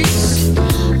 Patrice. A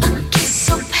kiss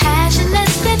so passionate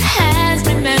that has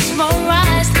me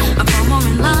mesmerized. I fall more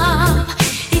in love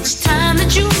each time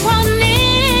that you are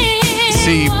near.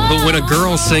 See, but But when a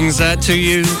girl sings that to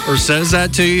you or says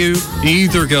that to you, you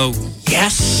either go,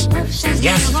 yes,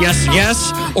 yes, yes,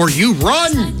 yes, or you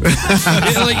run.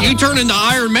 Like, you turn into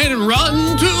Iron Man and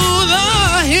run to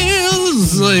the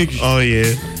hills. Like, oh,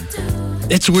 yeah.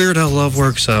 It's weird how love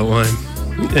works that way.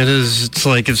 It is. It's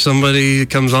like if somebody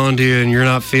comes on to you and you're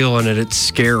not feeling it, it's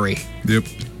scary. Yep.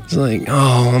 It's like,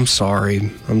 oh, I'm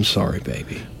sorry,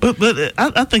 baby. But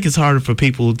I think it's harder for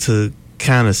people to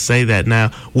kind of say that now,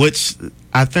 which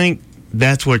I think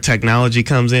that's where technology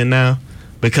comes in now,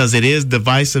 because it is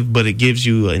divisive, but it gives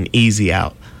you an easy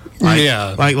out.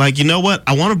 Like you know what?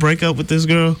 I want to break up with this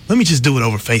girl. Let me just do it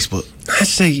over Facebook. I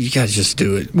say you guys just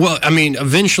do it. Well, I mean,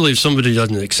 eventually, if somebody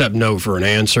doesn't accept no for an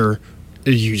answer,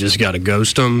 you just got to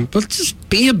ghost them. But just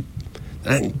be a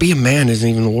man isn't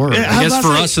even the word. Yeah, I guess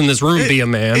for us in this room, be a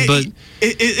man. But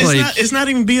it's not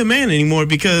even be a man anymore,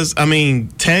 because I mean,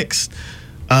 text,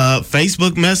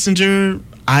 Facebook Messenger,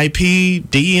 IP,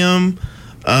 DM,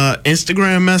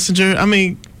 Instagram Messenger. I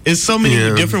mean, it's so many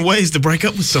different ways to break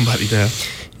up with somebody now.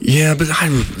 Yeah, but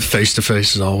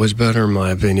face-to-face is always better, in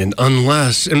my opinion.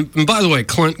 Unless, and by the way,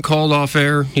 Clint called off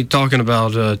air. He's talking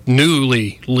about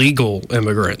newly legal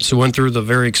immigrants who went through the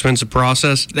very expensive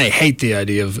process. They hate the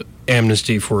idea of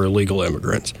amnesty for illegal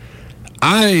immigrants.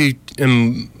 I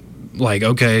am like,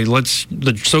 okay,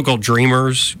 the so-called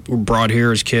dreamers were brought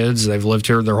here as kids. They've lived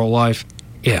here their whole life.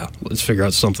 Yeah, let's figure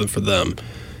out something for them.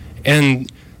 And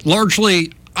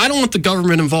largely, I don't want the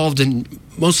government involved in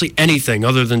mostly anything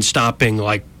other than stopping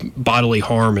like bodily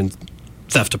harm and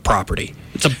theft of property.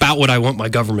 It's about what I want my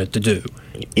government to do.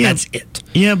 Yeah, that's it.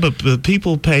 Yeah, but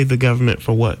people pay the government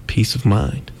for what? Peace of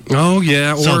mind. Oh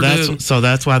yeah, so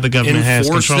that's why the government has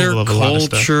control of a lot of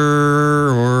stuff. Enforce their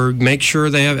culture or make sure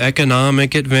they have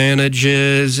economic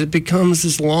advantages. It becomes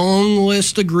this long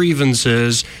list of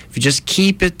grievances. If you just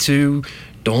keep it to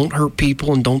don't hurt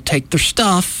people and don't take their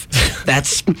stuff.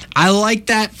 I like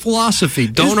that philosophy.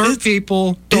 Don't hurt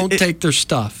people, don't take their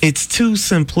stuff. It's too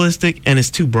simplistic and it's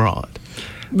too broad.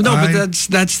 No, but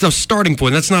that's the starting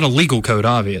point. That's not a legal code,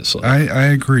 obviously. I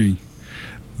agree.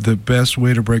 The best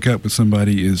way to break up with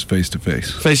somebody is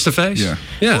face-to-face. Face-to-face? Yeah.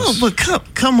 Yes. Well,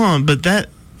 but come on. But that,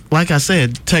 like I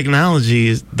said, technology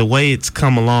is the way it's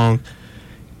come along.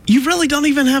 You really don't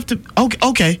even have to.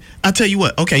 Okay, I'll tell you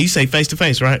what. Okay, you say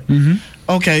face-to-face, right? Mm-hmm.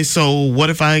 Okay, so what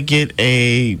if I get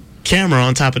a camera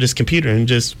on top of this computer and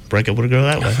just break up with a girl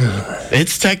that way?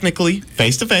 It's technically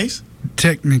face-to-face.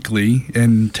 Technically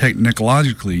and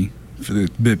technologically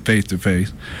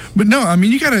face-to-face. But no, I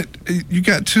mean, you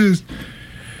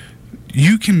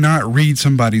cannot read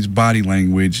somebody's body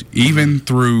language even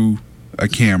through a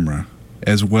camera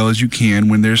as well as you can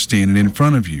when they're standing in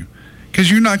front of you. Because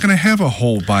you're not going to have a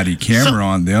whole body camera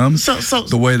on them.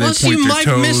 The way they point their toes. You might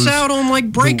miss out on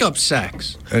like breakup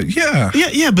sex. Yeah.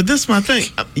 But this is my thing.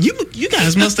 You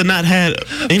guys must have not had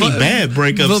any bad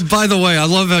breakups. But by the way, I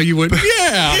love how you went.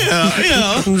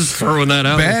 Yeah. I'm just throwing that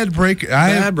out. Bad breakups.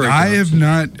 I have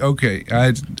not. Okay,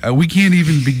 we can't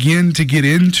even begin to get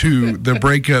into the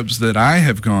breakups that I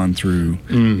have gone through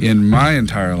in my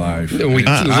entire life. We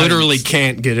literally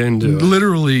can't get into it.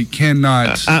 Literally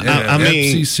cannot. I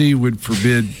mean, FCC would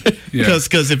forbid.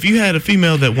 Because if you had a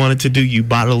female that wanted to do you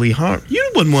bodily harm,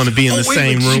 you wouldn't want to be in the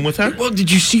same room with her. Well,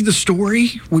 did you see the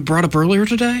story we brought up earlier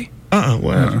today?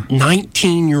 Wow.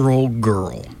 19-year-old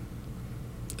girl.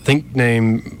 I think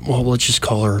let's just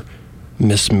call her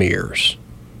Miss Mears.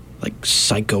 Like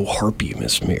psycho harpy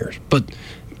Miss Mears. But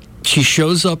she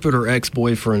shows up at her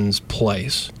ex-boyfriend's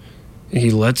place. He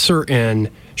lets her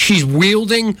in. She's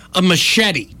wielding a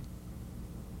machete.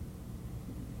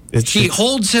 She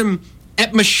holds him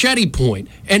at machete point,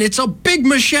 and it's a big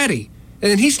machete.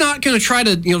 And he's not going to try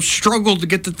to, struggle to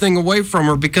get the thing away from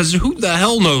her, because who the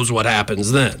hell knows what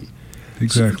happens then?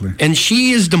 Exactly. And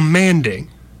she is demanding,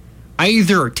 I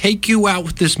either take you out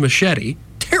with this machete,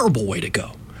 terrible way to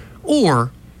go,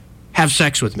 or have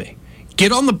sex with me.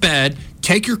 Get on the bed,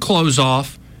 take your clothes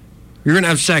off, you're going to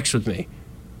have sex with me.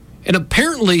 And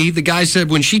apparently, the guy said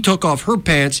when she took off her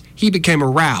pants, he became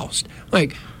aroused.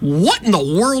 Like, what in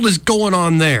the world is going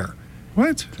on there?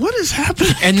 What is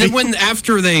happening? And then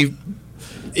after everything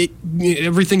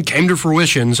came to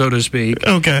fruition, so to speak.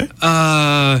 Okay.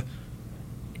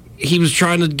 He was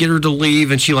trying to get her to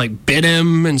leave, and she bit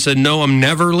him and said, "No, I'm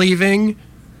never leaving."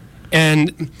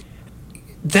 And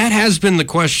that has been the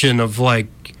question of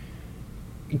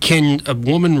can a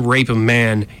woman rape a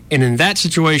man? And in that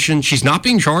situation, she's not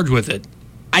being charged with it.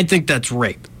 I think that's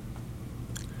rape.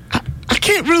 I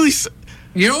can't really.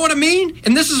 You know what I mean?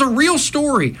 And this is a real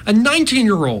story. A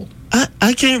 19-year-old.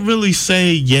 I can't really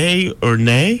say yay or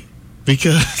nay,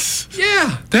 because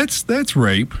yeah, that's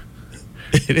rape.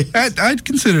 I'd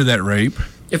consider that rape.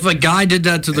 If a guy did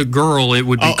that to the girl, it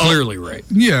would be clearly rape.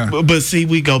 Yeah. But see,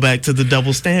 we go back to the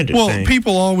double standard Well, thing.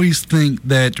 people always think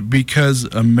that because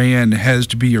a man has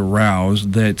to be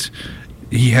aroused, that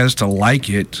he has to like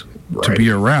it to be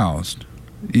aroused.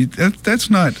 That's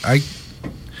not...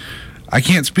 I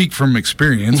can't speak from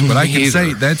experience, but I can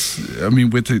say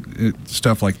with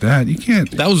stuff like that, you can't...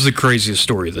 That was the craziest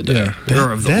story of the day.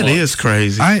 Yeah. That is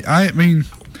crazy. I mean,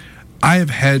 I have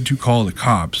had to call the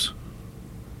cops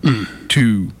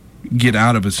to get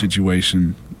out of a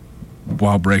situation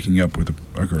while breaking up with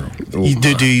a girl.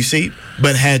 Do you see?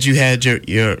 But had you had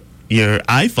your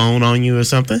iPhone on you or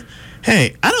something,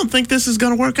 hey, I don't think this is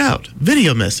going to work out.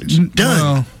 Video message. Done.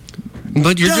 Well,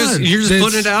 but you're just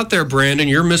putting it out there, Brandon.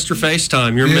 You're Mr.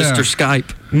 FaceTime. You're Mr.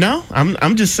 Skype. No,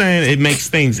 I'm just saying it makes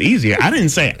things easier. I didn't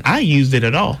say I used it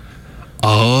at all.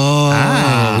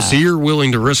 Oh, so you're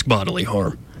willing to risk bodily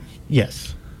harm?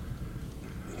 Yes.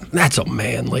 That's a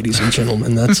man, ladies and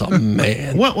gentlemen. That's a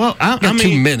man. Well, I got mean,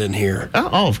 two men in here.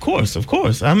 Oh, of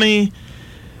course. I mean,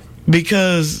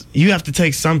 because you have to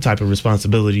take some type of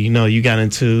responsibility. You know, you got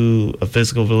into a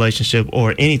physical relationship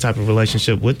or any type of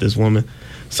relationship with this woman.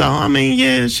 So, I mean,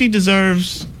 yeah, she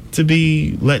deserves to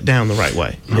be let down the right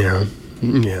way. Yeah.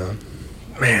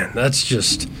 Man, that's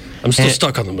just... I'm still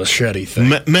stuck on the machete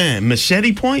thing. Man,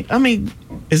 machete point? I mean,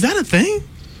 is that a thing?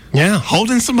 Yeah.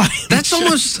 Holding somebody. That's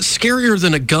almost scarier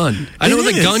than a gun. I know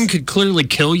the gun could clearly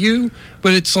kill you,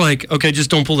 but it's like, okay, just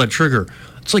don't pull that trigger.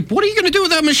 It's like, what are you going to do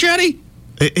with that machete?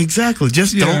 Exactly.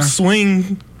 Just don't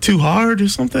swing too hard or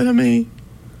something. I mean,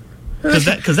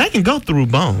 because that can go through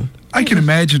bone. I can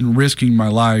imagine risking my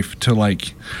life to,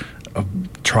 like,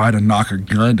 try to knock a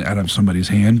gun out of somebody's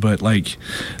hand, but, like,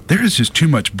 there is just too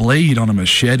much blade on a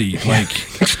machete. Like,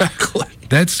 exactly.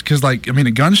 That's because, like, I mean,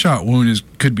 a gunshot wound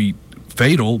could be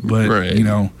fatal, but you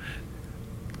know,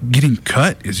 getting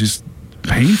cut is just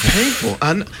painful.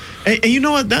 And you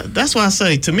know what? That's why I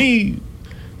say, to me,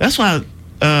 that's why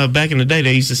back in the day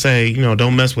they used to say, you know,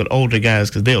 don't mess with older guys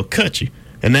because they'll cut you,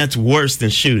 and that's worse than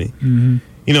shooting. Mm-hmm.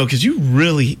 You know, because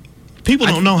people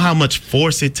don't know how much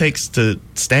force it takes to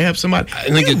stab somebody. I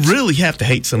think you really have to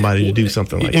hate somebody to do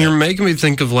something like that. You're making me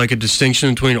think of like a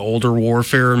distinction between older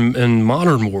warfare and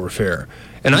modern warfare.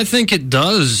 And I think it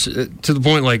does, to the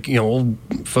point, like, you know, old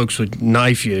folks would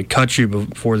knife you, cut you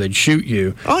before they'd shoot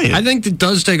you. Oh, yeah. I think it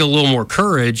does take a little more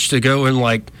courage to go and,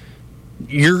 like,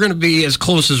 you're going to be as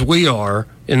close as we are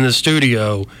in the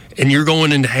studio, and you're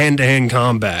going into hand-to-hand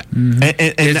combat. Mm-hmm.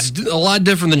 And it's a lot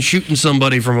different than shooting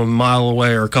somebody from a mile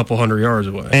away or a couple hundred yards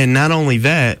away. And not only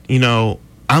that, you know,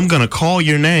 I'm going to call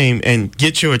your name and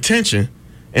get your attention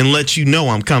and let you know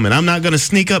I'm coming. I'm not going to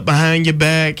sneak up behind your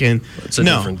back and... That's a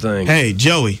different thing. Hey,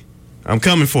 Joey, I'm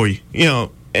coming for you. You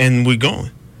know, and we're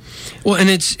going. Well, and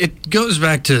it goes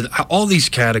back to all these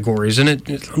categories, and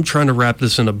I'm trying to wrap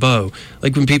this in a bow.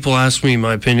 Like when people ask me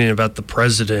my opinion about the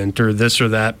president or this or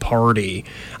that party,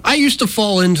 I used to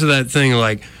fall into that thing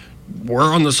like,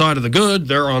 we're on the side of the good,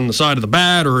 they're on the side of the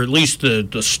bad, or at least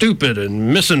the stupid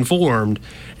and misinformed.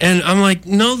 And I'm like,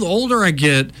 no, the older I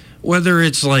get, whether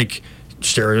it's like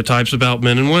stereotypes about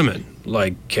men and women,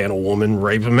 like, can a woman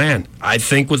rape a man? I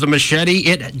think with a machete,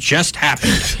 it just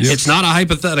happened. Yep. It's not a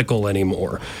hypothetical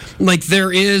anymore. Like,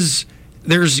 there's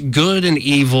good and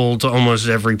evil to almost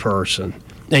every person,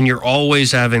 and you're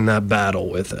always having that battle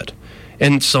with it.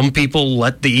 And some people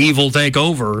let the evil take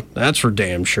over, that's for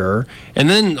damn sure. And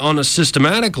then on a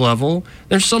systematic level,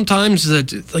 there's sometimes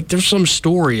that, like, there's some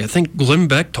story, I think Glenn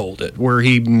Beck told it, where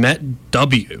he met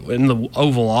W in the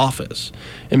Oval Office.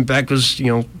 And Beck was, you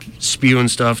know, spewing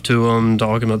stuff to him,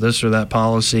 talking about this or that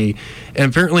policy. And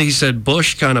apparently he said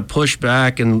Bush kind of pushed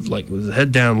back and, like, with his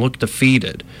head down, looked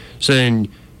defeated, saying,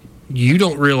 you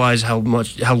don't realize how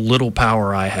little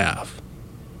power I have.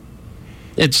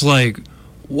 It's like,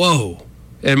 whoa.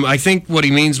 And I think what he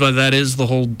means by that is the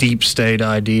whole deep state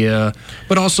idea,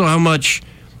 but also how much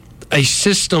a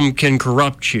system can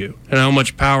corrupt you and how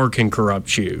much power can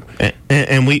corrupt you.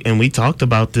 And we talked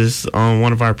about this on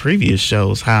one of our previous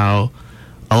shows, how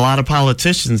a lot of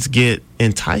politicians get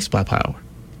enticed by power.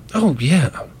 Oh,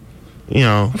 yeah. You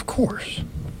know. Of course.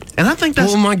 And I think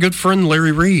that's... Well, my good friend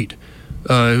Larry Reid,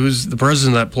 who's the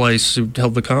president of that place who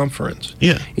held the conference.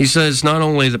 Yeah. He says not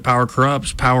only that power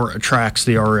corrupts, power attracts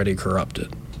the already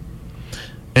corrupted.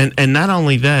 And not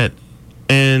only that,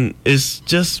 and it's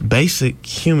just basic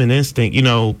human instinct. You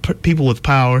know, people with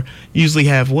power usually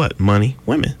have what? Money,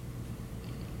 women.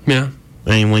 Yeah.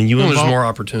 And when there's more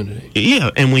opportunity. Yeah,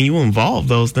 and when you involve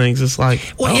those things, it's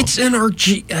like... Well, it's in our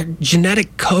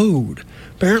genetic code.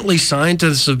 apparently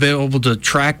scientists have been able to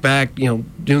track back,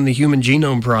 doing the Human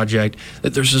Genome Project,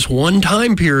 that there's this one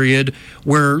time period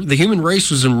where the human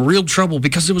race was in real trouble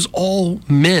because it was all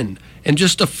men, and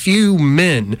just a few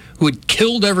men who had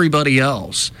killed everybody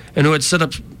else and who had set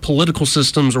up political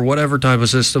systems or whatever type of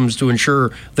systems to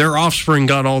ensure their offspring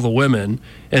got all the women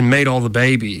and made all the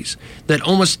babies. That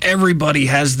almost everybody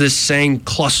has this same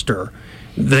cluster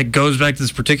that goes back to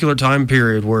this particular time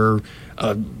period where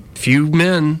a few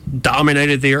men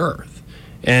dominated the earth.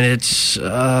 And it's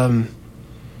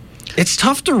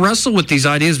tough to wrestle with these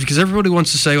ideas because everybody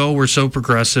wants to say, oh, we're so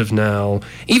progressive now.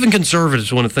 Even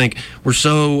conservatives want to think we're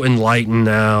so enlightened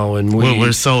now, and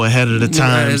we're so ahead of the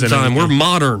times. We're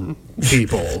modern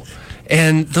people.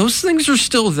 And those things are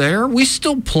still there. We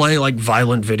still play like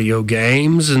violent video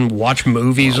games and watch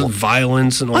movies with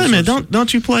violence and all. Wait a minute,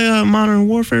 don't you play Modern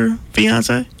Warfare,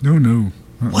 fiance? No.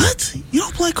 What? You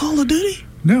don't play Call of Duty?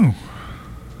 No.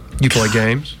 You play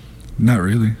games? Not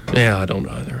really. Yeah, I don't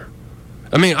either.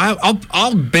 I mean,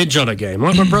 I'll binge on a game.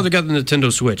 Like my brother got the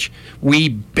Nintendo Switch. We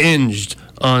binged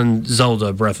on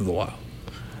Zelda Breath of the Wild.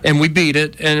 And we beat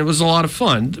it, and it was a lot of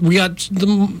fun. We got the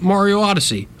Mario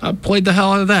Odyssey. I played the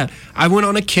hell out of that. I went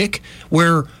on a kick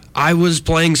where I was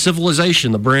playing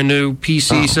Civilization, the brand new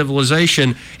PC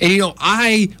Civilization. And,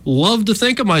 I love to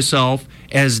think of myself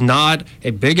as not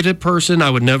a bigoted person. I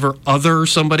would never other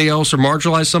somebody else or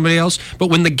marginalize somebody else. But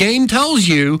when the game tells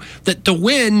you that to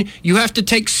win, you have to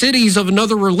take cities of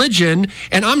another religion,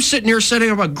 and I'm sitting here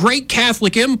setting up a great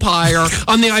Catholic empire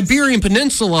on the Iberian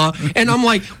Peninsula, and I'm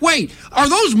like, wait, are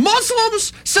those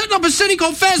Muslims setting up a city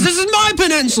called Fez? This is my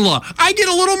peninsula. I get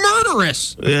a little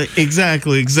murderous.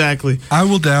 Exactly. I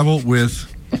will dabble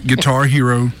with Guitar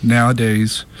Hero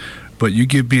nowadays. But you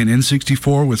give me an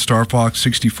N64 with Star Fox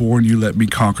 64 and you let me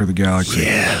conquer the galaxy.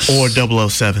 Yes. Or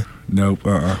 007. Nope.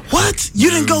 What? You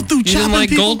didn't go through chopping like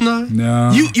people? GoldenEye?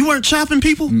 No. You weren't chopping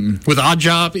people? With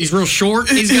Oddjob, he's real short.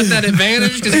 He's got that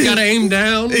advantage because he got to aim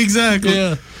down. Exactly.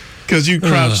 Yeah. Because you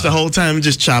crouched the whole time and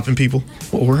just chopping people.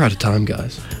 Well, we're out of time,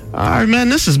 guys. All right, man.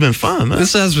 This has been fun, man.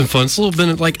 This has been fun. It's a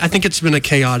little bit I think it's been a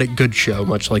chaotic good show,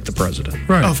 much like the president.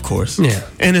 Right. Of course. Yeah.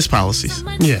 And his policies.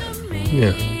 Yeah.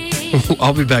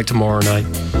 I'll be back tomorrow night.